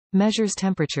Measures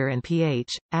temperature and pH,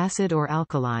 acid or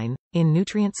alkaline, in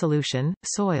nutrient solution,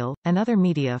 soil, and other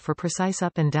media for precise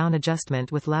up and down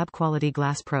adjustment with lab-quality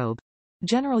glass probe.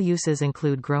 General uses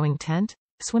include growing tent,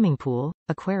 swimming pool,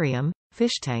 aquarium,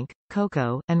 fish tank,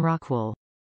 coco, and rockwool.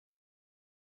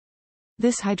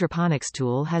 This hydroponics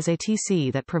tool has a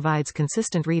TC that provides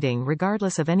consistent reading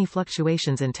regardless of any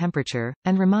fluctuations in temperature,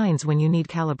 and reminds when you need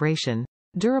calibration.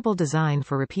 Durable design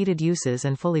for repeated uses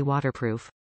and fully waterproof.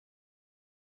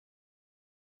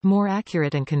 More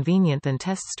accurate and convenient than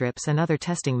test strips and other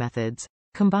testing methods.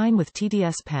 Combine with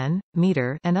TDS pen,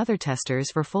 meter, and other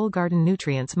testers for full garden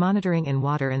nutrients monitoring in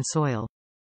water and soil.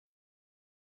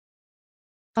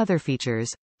 Other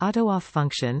features. Auto-off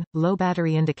function, low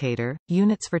battery indicator,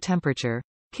 units for temperature.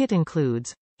 Kit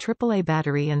includes AAA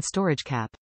battery and storage cap.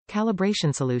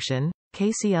 Calibration solution,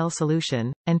 KCl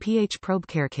solution, and pH probe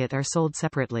care kit are sold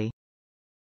separately.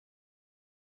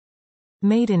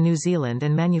 Made in New Zealand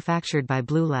and manufactured by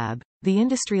Bluelab, the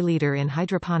industry leader in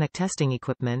hydroponic testing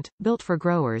equipment, built for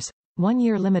growers.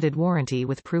 1-year limited warranty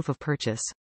with proof of purchase.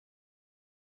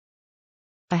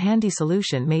 A handy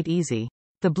solution made easy.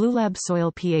 The Bluelab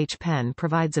Soil pH pen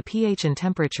provides a pH and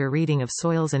temperature reading of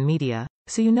soils and media,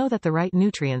 so you know that the right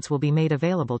nutrients will be made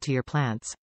available to your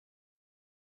plants.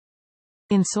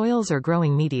 In soils or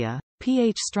growing media,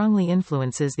 pH strongly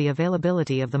influences the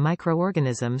availability of the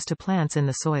microorganisms to plants in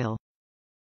the soil.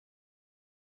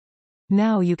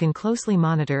 Now you can closely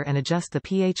monitor and adjust the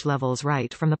pH levels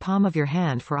right from the palm of your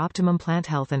hand for optimum plant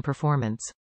health and performance.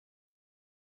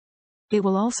 It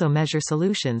will also measure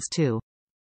solutions too.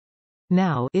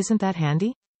 Now, isn't that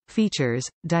handy? Features: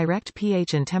 direct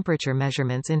pH and temperature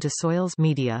measurements into soils,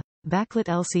 media, backlit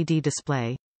LCD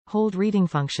display, hold reading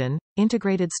function,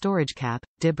 integrated storage cap,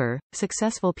 dibber,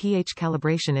 successful pH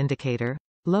calibration indicator,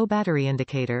 low battery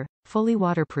indicator, fully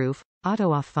waterproof,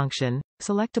 auto-off function,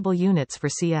 selectable units for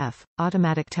CF,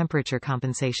 automatic temperature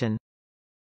compensation.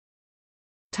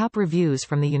 Top reviews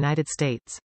from the United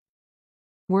States.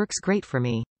 Works great for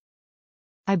me.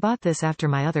 I bought this after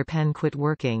my other pen quit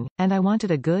working, and I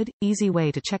wanted a good, easy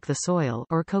way to check the soil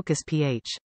or cocos pH.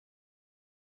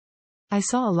 I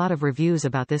saw a lot of reviews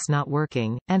about this not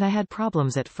working, and I had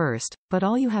problems at first, but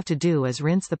all you have to do is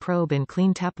rinse the probe in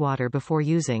clean tap water before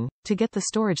using, to get the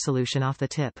storage solution off the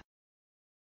tip.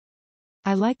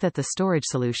 I like that the storage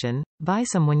solution, buy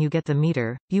some when you get the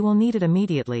meter, you will need it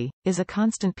immediately, is a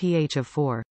constant pH of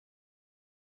 4.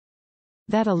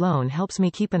 That alone helps me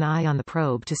keep an eye on the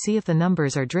probe to see if the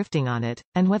numbers are drifting on it,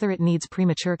 and whether it needs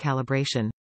premature calibration.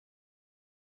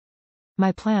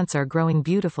 My plants are growing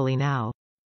beautifully now.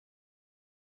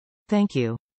 Thank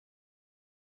you.